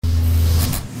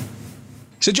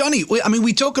So, Johnny,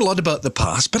 we talk a lot about the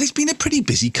past, but it's been a pretty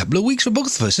busy couple of weeks for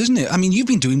both of us, isn't it? I mean, you've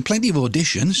been doing plenty of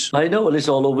auditions. I know, well, it's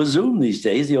all over Zoom these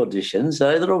days, the auditions.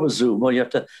 Either over Zoom or you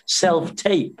have to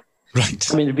self-tape. Right.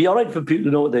 I mean, it'd be all right for people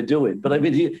to know what they're doing, but I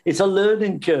mean, it's a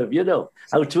learning curve,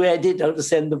 how to edit, how to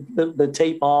send the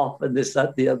tape off and this,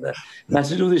 that, the other. And I had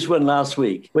to do this one last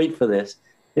week. Wait for this.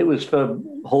 It was for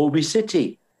Holby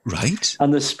City. Right.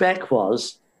 And the spec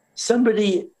was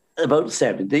somebody about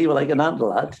 70, like an aunt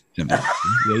lad. Yeah.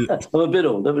 I'm a bit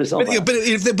older, but it's not bad. But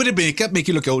if the bit of makeup make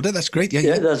you look older, that's great.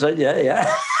 Yeah, that's right.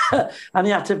 Yeah. And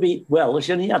he had to be Welsh,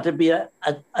 and he had to be an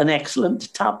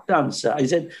excellent tap dancer. I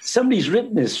said, somebody's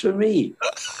written this for me.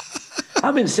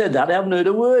 Having said that, I haven't heard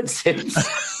a word since.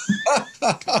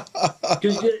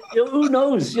 Because who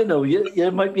knows?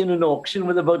 You might be in an auction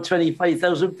with about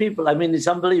 25,000 people. I mean, it's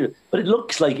unbelievable. But it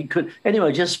looks like it could. Anyway,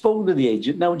 I just spoke to the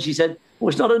agent now, and she said, "Oh,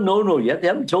 it's not a no yet. They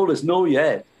haven't told us no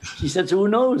yet." She said, "So who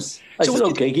knows?" I said,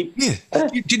 "Okay."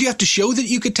 Did you have to show that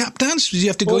you could tap dance? Did you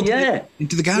have to go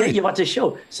into the gallery? Yeah, you had to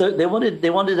show. So they wanted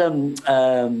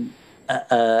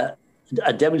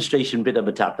a demonstration bit of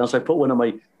a tap dance. So I put one of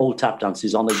my old tap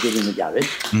dances on and did in the garage.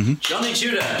 Mm-hmm. Johnny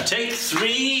Tudor, take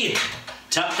 3.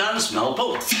 Tap dance,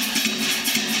 Melpo.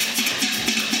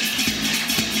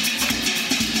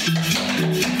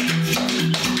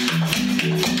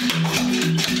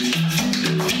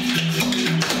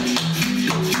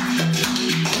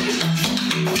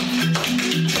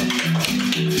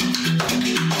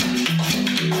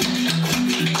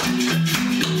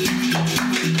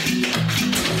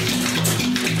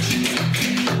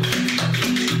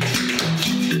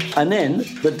 And then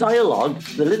the dialogue,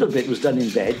 the little bit was done in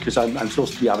bed because I'm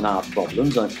supposed to be having heart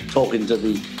problems. I'm talking to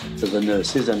the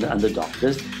nurses and the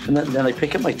doctors. And then I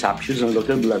pick up my tap shoes and look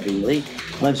at them lovingly.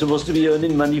 And I'm supposed to be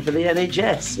earning money for the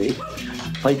NHS, see?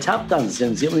 By tap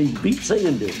dancing, see how many beats I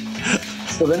can do.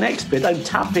 So the next bit, I'm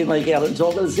tapping like hell and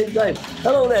talking at the same time.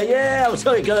 Hello there, yeah, I'm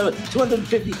sorry, got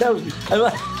 250,000.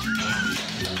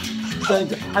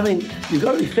 I mean, you've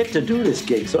got to be fit to do this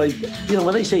gig. So,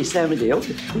 when they say 70, you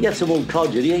get some old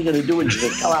codger, he ain't going to do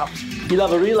anything. Collapse. You'll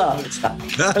have a real heart attack.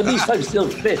 At least I'm still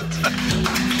fit.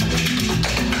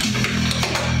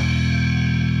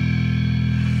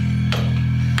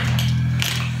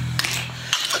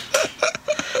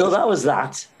 So that was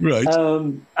that. Right.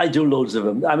 I do loads of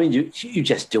them. I mean, you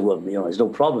just do them, there's no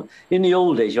problem. In the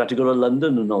old days, you had to go to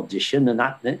London and audition and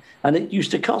that, and it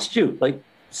used to cost you, like,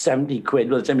 70 quid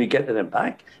by the time you get them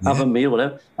back, have a meal,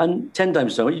 whatever, and 10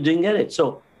 times so much, you didn't get it.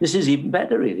 So this is even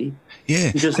better, really.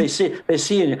 Yeah. Because they're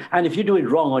seeing you. And if you do it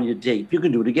wrong on your tape, you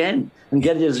can do it again and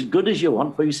get it as good as you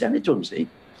want before you send it to them, see?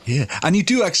 Yeah. And you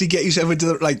do actually get yourself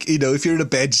into, if you're in a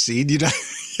bed scene, you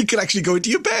can actually go into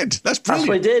your bed. That's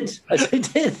brilliant. That's what I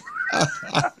did.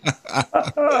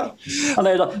 And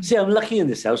I'm lucky in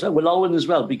this house. Well, Owen as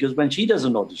well, because when she does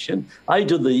an audition, I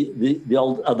do the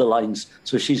old other lines,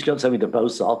 so she's got something to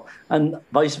bounce off, and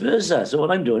vice versa. So when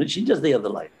I'm doing it, she does the other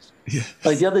lines. Yeah.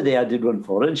 Like the other day, I did one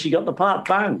for her, and she got the part.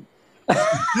 Bang!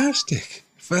 Fantastic.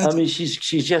 I mean, she's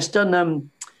just done.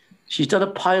 She's done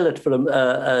a pilot for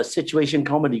a situation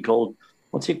comedy called,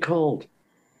 what's it called?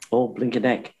 Oh, blinking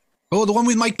heck. Oh, the one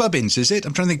with Mike Bubbins, is it?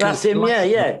 I'm trying to think. That's him,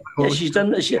 yeah. She's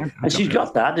done and she's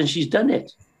got that, and she's done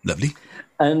it. Lovely.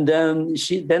 And then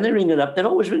they ring her up. They're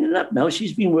always ringing her up now.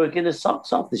 She's been working her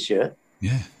socks off this year.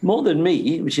 Yeah. More than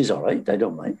me, which is all right. I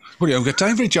don't mind. Well, you haven't got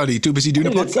time for it, Johnny. You're too busy doing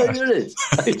a podcast.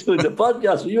 I'm doing the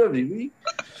podcast for you every week.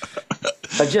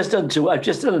 I've just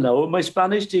done an hour with my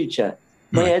Spanish teacher.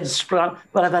 My head's sprung,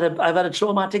 but I've had a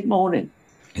traumatic morning.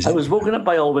 I was woken up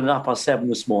by Alwyn at 7:30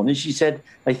 this morning. She said,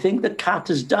 "I think the cat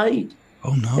has died."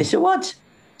 Oh no! I said, "What?"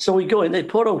 So we go in. The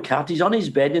poor old cat. He's on his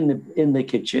bed in the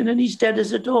kitchen, and he's dead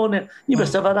as a doornail. He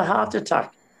must have had a heart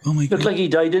attack. Oh my God! Looked like he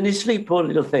died in his sleep. Poor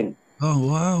little thing. Oh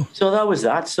wow! So that was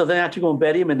that. So they had to go and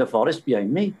bury him in the forest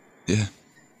behind me. Yeah.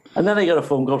 And then I got a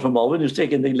phone call from Alwyn, who's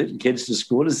taking the little kids to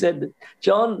school, and said,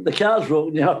 "John, the car's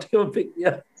broken. You have to go and pick me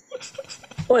up."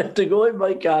 I have to go in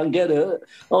my car and get her.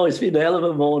 Oh, it's been a hell of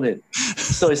a morning.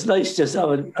 So it's nice just have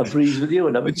a breeze with you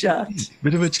and have a chat.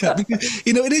 Bit of a chat.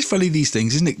 It is funny, these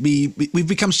things, isn't it? We've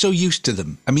become so used to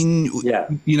them. I mean,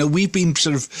 we've been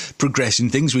sort of progressing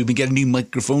things. We've been getting new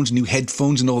microphones, new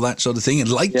headphones and all that sort of thing,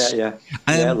 and lights. Yeah,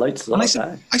 lights. And I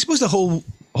suppose the whole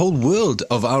world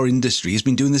of our industry has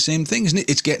been doing the same thing, isn't it?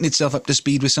 It's getting itself up to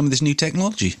speed with some of this new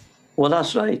technology. Well,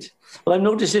 that's right. Well, I've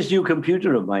noticed this new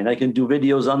computer of mine. I can do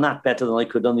videos on that better than I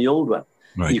could on the old one.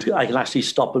 Right. I can actually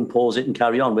stop and pause it and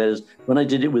carry on. Whereas when I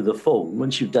did it with the phone,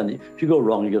 once you've done it, if you go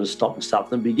wrong, you've got to stop and start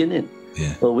from the beginning.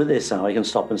 Yeah. Well, with this now, I can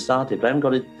stop and start it. But I haven't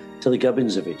got it to the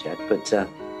gubbins of it yet. But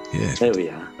Yeah. There we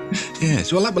are.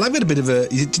 Yes. Well, I've got a bit of a...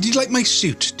 Did you like my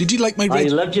suit? Did you like my... I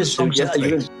loved your suit. Yeah,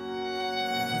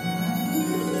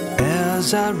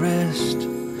 as I rest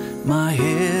my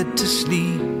head to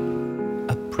sleep,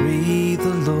 I pray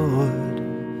the Lord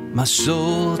my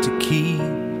soul to keep.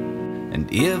 And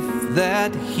if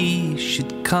that he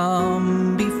should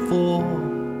come before,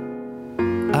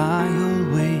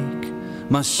 I'll wake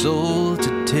my soul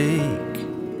to take.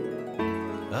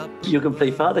 You can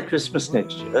play Father Christmas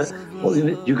next year. Well,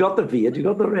 you got the beard, you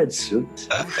got the red suit.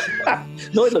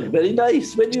 No, it looked very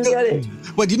nice. When did you get it?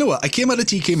 Well, you know what? I came out of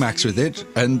TK Maxx with it,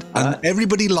 and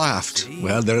everybody laughed.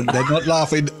 Well, they're not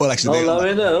laughing. Well, actually,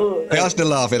 they are still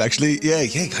laughing. Actually, yeah,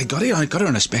 I got it. I got it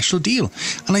on a special deal,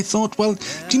 and I thought, well,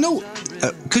 do you know?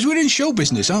 Because we're in show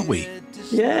business, aren't we?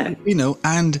 Yeah. You know,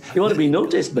 and you want to be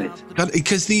noticed, mate.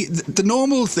 Because the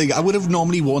normal thing, I would have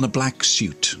normally worn a black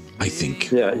suit, I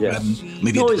think. Yeah.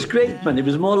 Maybe no, it was great, man. It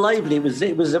was more lively. It was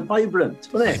vibrant,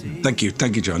 wasn't it? Thank you,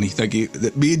 Johnny. Thank you.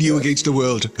 Me and you against the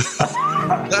world.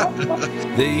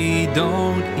 They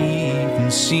don't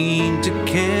even seem to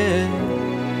care.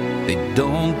 They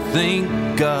don't think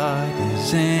God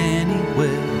is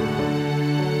anywhere.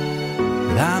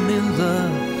 But I'm in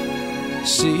love,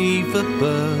 safe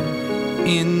above,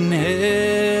 in heaven.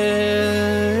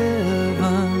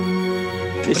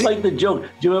 It's like the joke. Do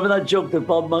you remember that joke that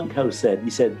Bob Monkhouse said?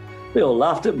 He said, they all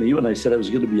laughed at me when I said I was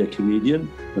going to be a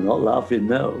comedian. They're not laughing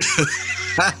now.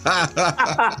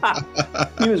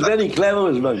 He was very clever,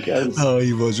 was Monkhouse. Oh,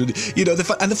 he was really. You know,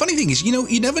 and the funny thing is, you know,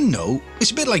 you never know.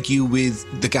 It's a bit like you with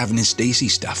the Gavin and Stacey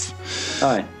stuff.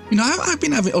 Aye. You know,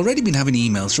 I've already been having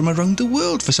emails from around the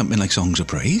world for something like Songs of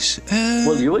Praise.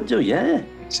 Well, you would do, yeah.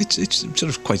 It's sort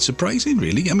of quite surprising,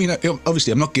 really. I mean,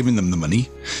 obviously, I'm not giving them the money,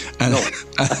 and, no.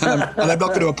 and I'm not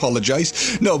going to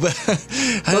apologise. No, but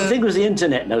well, the thing with the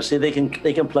internet now, see, they can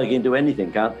plug into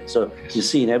anything, can't they? So you're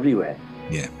seen everywhere.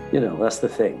 Yeah, you know, that's the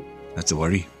thing. That's the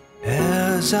worry.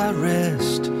 As I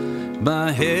rest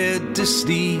my head to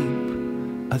sleep,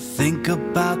 I think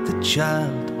about the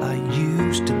child I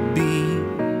used to be.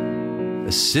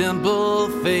 A simple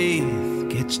faith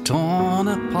gets torn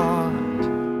apart,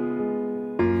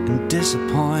 and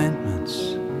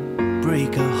disappointments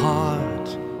break a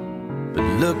heart. But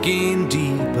looking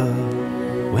deeper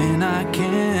when I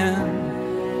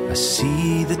can, I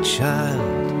see the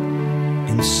child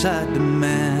inside the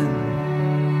man,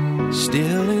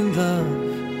 still in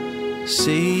love,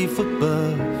 safe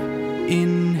above,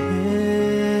 in heaven.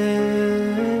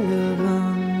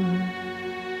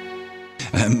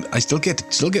 I still get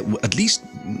at least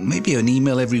maybe an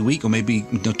email every week, or maybe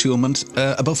 2 a month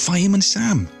about Fireman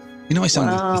Sam. You know, I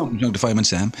sound young to Fireman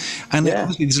Sam. And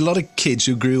obviously there's a lot of kids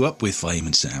who grew up with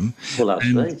Fireman Sam. Well, that's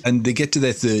right. And they get to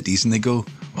their 30s and they go,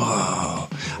 oh,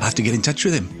 I have to get in touch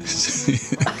with him.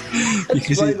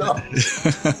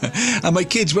 And my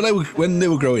kids, when they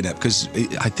were growing up, because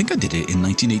I think I did it in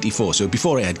 1984, so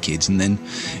before I had kids, and then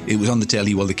it was on the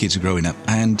telly while the kids were growing up,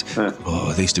 and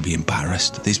they used to be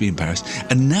embarrassed.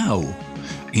 And now,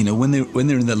 you know, when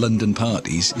they're in the London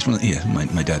parties, it's one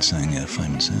of my dad sang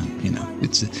Fireman Sam. You know,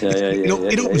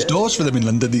 it opens doors for them in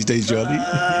London these days, Johnny.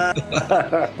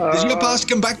 Does your past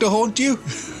come back to haunt you?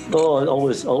 Oh,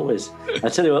 always. I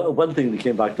tell you one thing that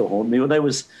came back to haunt me when I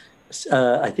was,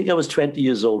 I think I was 20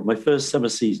 years old. My first summer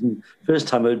season, first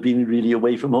time I'd been really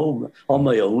away from home on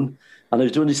my own, and I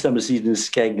was doing this summer season in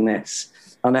Skegness,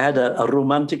 and I had a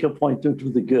romantic appointment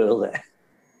with a girl there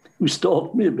who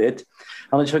stalked me a bit.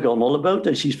 And I've forgotten all about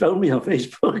her. She's found me on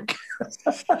Facebook.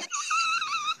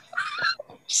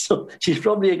 So she's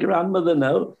probably a grandmother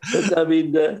now. But I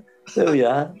mean, there we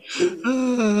are.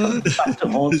 Back to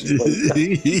haunt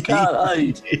you. Can't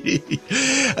hide.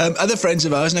 Other friends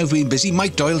of ours now have been busy.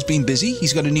 Mike Doyle's been busy.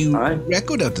 He's got a new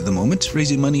record out at the moment,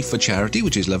 raising money for charity,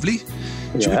 which is lovely.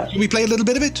 Should we play a little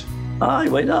bit of it? Aye,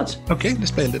 why not? Okay,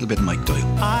 let's play a little bit of Mike Doyle.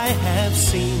 I have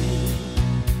seen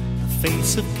the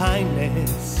face of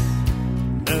kindness,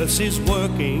 nurses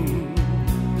working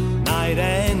night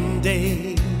and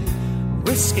day,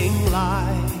 risking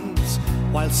lives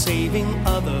while saving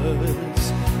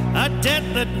others, a debt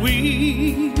that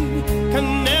we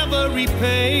can never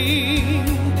repay.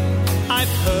 I've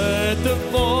heard the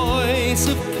voice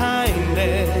of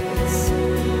kindness,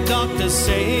 doctors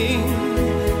saying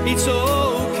it's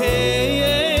okay.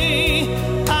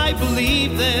 I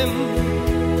believe them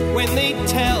when they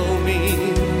tell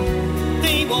me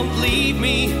they won't leave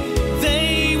me,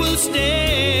 they will stay.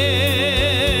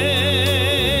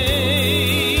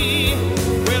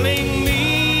 Willing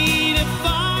me to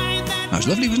find that was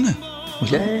lovely, wasn't it?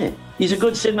 Yeah, he's a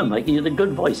good singer, Mike. He had a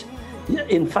good voice.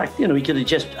 In fact, you know, he could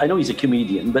have I know he's a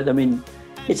comedian, but I mean,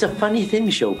 it's a funny thing,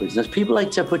 show business. People like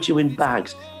to put you in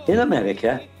bags. In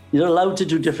America, you're allowed to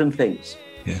do different things.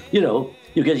 Yeah. You know,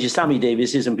 you get your Sammy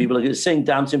Davises and people are going to sing,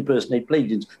 dance, impersonate, play.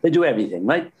 They do everything,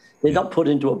 right? They're not put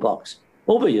into a box.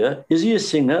 Over here, is he a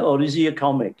singer or is he a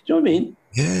comic? Do you know what I mean?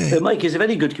 Yeah. Mike is a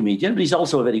very good comedian, but he's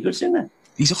also a very good singer.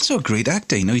 He's also a great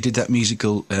actor. You know, he did that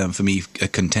musical for me, A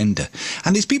Contender.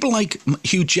 And there's people like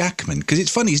Hugh Jackman, because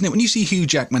it's funny, isn't it? When you see Hugh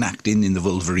Jackman acting in the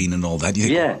Wolverine and all that, you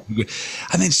think, yeah.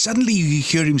 And then suddenly you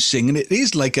hear him sing, and it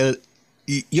is like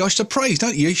you're surprised,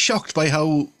 aren't you? You're shocked by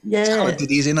how talented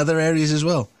he is in other areas as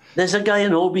well. There's a guy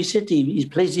in Obi City, he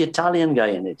plays the Italian guy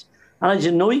in it. And I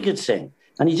didn't know he could sing.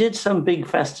 And he did some big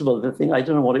festival, the thing, I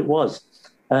don't know what it was.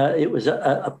 It was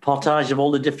a portage of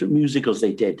all the different musicals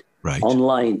they did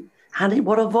online. And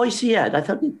what a voice he had. I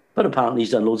thought, but apparently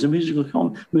he's done loads of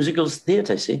musicals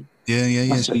theatre, see. Yeah.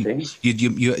 That's So the thing.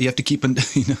 you have to keep, you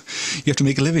have to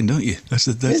make a living, don't you? That's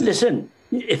Listen,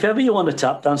 if ever you want to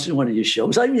tap dance in one of your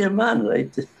shows, I'm your man,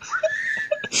 right?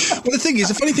 Well,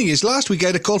 the funny thing is, last week I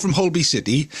had a call from Holby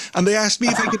City, and they asked me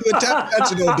if I could do a tap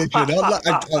dancing audition.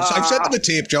 I've sent them the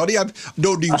tape, Johnny.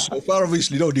 No news so far,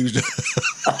 obviously, no news.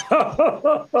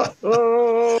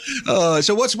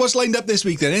 So what's lined up this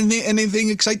week then? Anything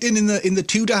exciting in the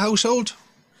Tudor household?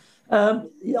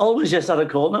 Always just had a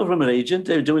call now from an agent.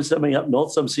 They're doing something up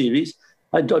north, some series.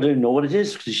 I don't know what it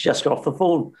is because she just got off the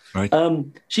phone. Right.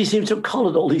 She seems to have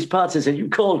collared all these parts. I said, you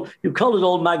called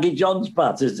all Maggie John's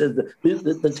parts. It's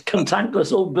the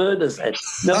cantankerous old bird. I said,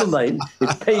 never mind,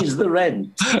 it pays the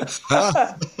rent.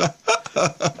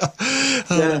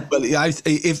 Well,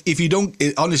 if you don't,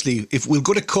 honestly, if we'll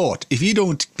go to court, if you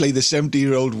don't play the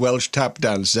 70-year-old Welsh tap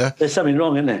dancer, there's something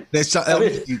wrong, isn't there?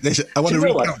 I want to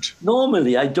recount.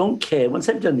 Normally, I don't care once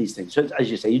I've done these things. So, as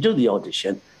you say, you do the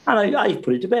audition. And I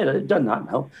put it to bed. I've done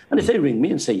that now. And if they ring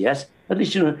me and say yes, at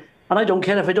least, you know, and I don't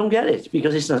care if I don't get it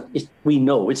because we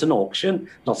know it's an auction,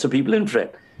 lots of people in for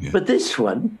it. Yeah. But this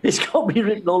one, it's got me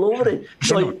written all over it.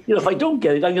 So, if I don't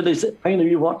get it, I'm going to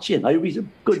be watching. I'll be a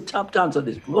good tap dancer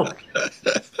this book.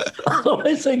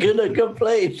 Otherwise, I'm going to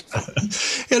complain.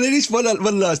 And it is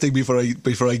one last thing before I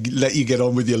let you get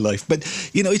on with your life. But,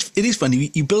 you know, it is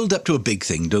funny. You build up to a big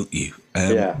thing, don't you?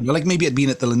 Like maybe I'd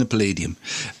been at the London Palladium.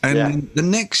 And the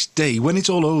next day, when it's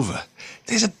all over,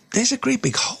 there's a great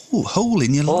big hole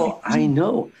in your life. Oh, I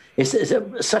know. It's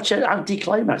such an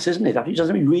anticlimax, isn't it? After it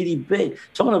doesn't mean really big.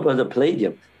 Talking about the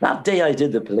Palladium, that day I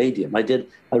did the Palladium, I did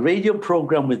a radio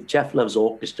program with Jeff Love's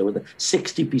orchestra, with a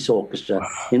 60-piece orchestra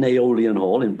in Aeolian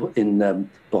Hall in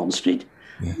Bond Street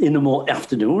in the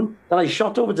afternoon. Then I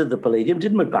shot over to the Palladium,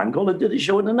 did my band hall and did a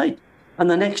show in the night. And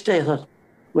the next day I thought,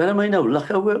 where am I now?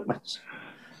 Lucknow Workman's.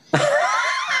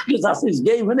 Because that's his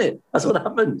game, isn't it? That's what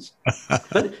happens.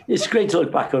 But it's great to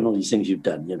look back on all these things you've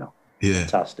done, you know. Yeah.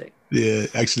 Fantastic. Yeah,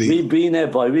 actually. We've been there,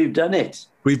 boy. We've done it.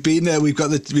 We've been there. We've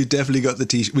definitely got the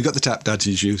t-shirt. We've got the tap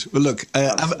dancing shoes. Well, look,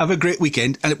 have a great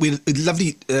weekend. And we had a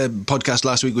lovely podcast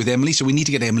last week with Emily, so we need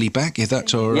to get Emily back, if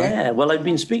that's all right. Yeah, well, I've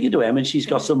been speaking to Em, and she's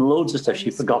got some loads of stuff she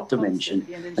forgot to mention.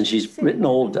 And she's written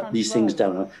all these things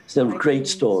down. Some great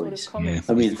stories. Yeah.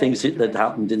 I mean, things that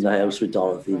happened in the house with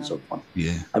Dorothy and so on.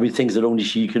 Yeah. I mean, things that only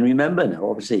she can remember now,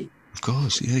 obviously. Of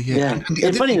course, yeah.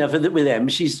 It's funny enough that with Em,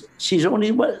 she's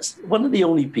only one of the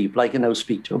only people I can now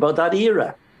speak to about that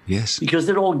era. Yes. Because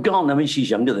they're all gone. I mean, she's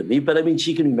younger than me, but I mean,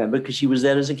 she can remember because she was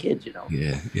there as a kid, you know.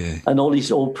 Yeah. And all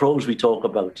these old pros we talk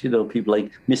about, you know, people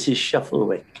like Mrs.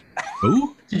 Shufflewick.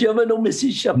 Who? Did you ever know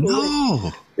Mrs. Shufflewick?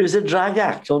 No. It was a drag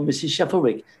act called Mrs.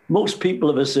 Shufflewick. Most people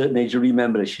of a certain age will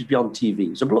remember her. She'd be on TV.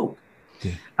 It was a bloke.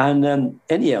 Yeah. And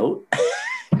anyhow,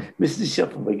 Mrs.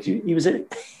 Shufflewick, he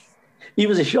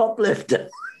was a shoplifter.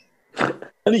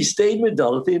 And he stayed with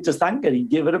Dorothy, and to thank her, he'd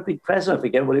give her a big present. I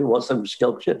forget what it was, some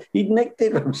sculpture. He'd nicked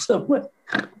it from somewhere.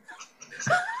 I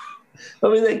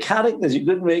mean, they're characters. You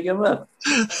couldn't make them up.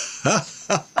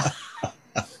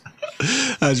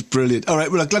 That's brilliant. All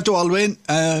right, well, I'd love to all win.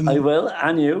 I will,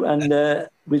 and you. And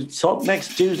we'll talk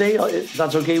next Tuesday. If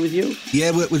that's okay with you?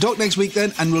 Yeah, we'll talk next week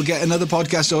then, and we'll get another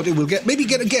podcast sorted. We'll get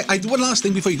one last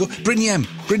thing before you go. Bryn Yem.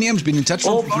 Bryn Yem's been in touch.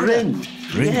 Oh, Bryn.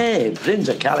 Yeah, Bryn's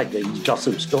a character. He's got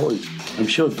some stories. I'm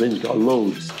sure Bryn's got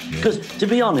loads. Because, to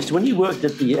be honest, when he worked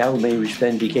at the Elmay, which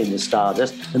then became the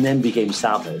Stardust, and then became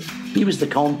Savage, he was the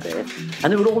compere,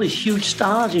 and there were all these huge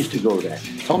stars used to go there.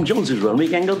 Tom Jones was one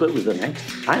week, Engelbert was the next.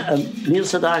 Neil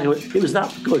Sedaka, it was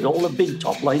that good. All the big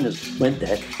top liners went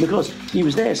there. Because he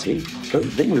was there, see? But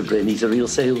the thing with Bryn, he's a real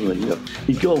salesman. You know?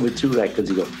 He'd go on with 2 records.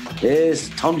 He'd go, yes,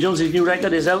 Tom Jones' new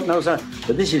record is out now, sir.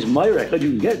 But this is my record. You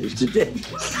can get this today.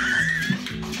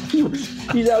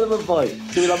 He's out of a boy.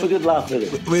 So we'll have a good laugh with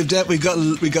him.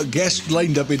 We've got guests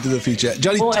lined up into the future.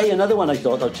 Johnny. Oh, hey, another one I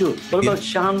thought of too. What about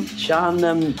Sian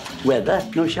Weather?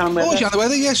 No, Sian Weather. Oh, Sian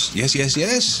Weather.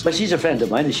 Yes. But she's a friend of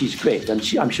mine, and she's great, and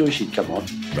I'm sure she'd come on.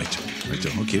 Right.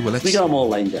 Okay. Well, we got them all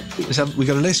lined up. We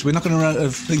got a list. We're not going to run out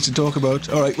of things to talk about.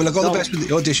 All right. Well, I've got the best with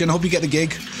the audition. I hope you get the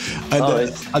gig. And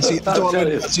I'll see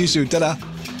you soon. Ta-da.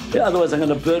 Yeah, otherwise I'm going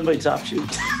to burn my tap shoot.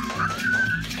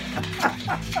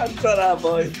 Ta-da,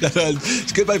 boy.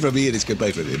 It's goodbye from me and it's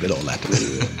goodbye from him and all that.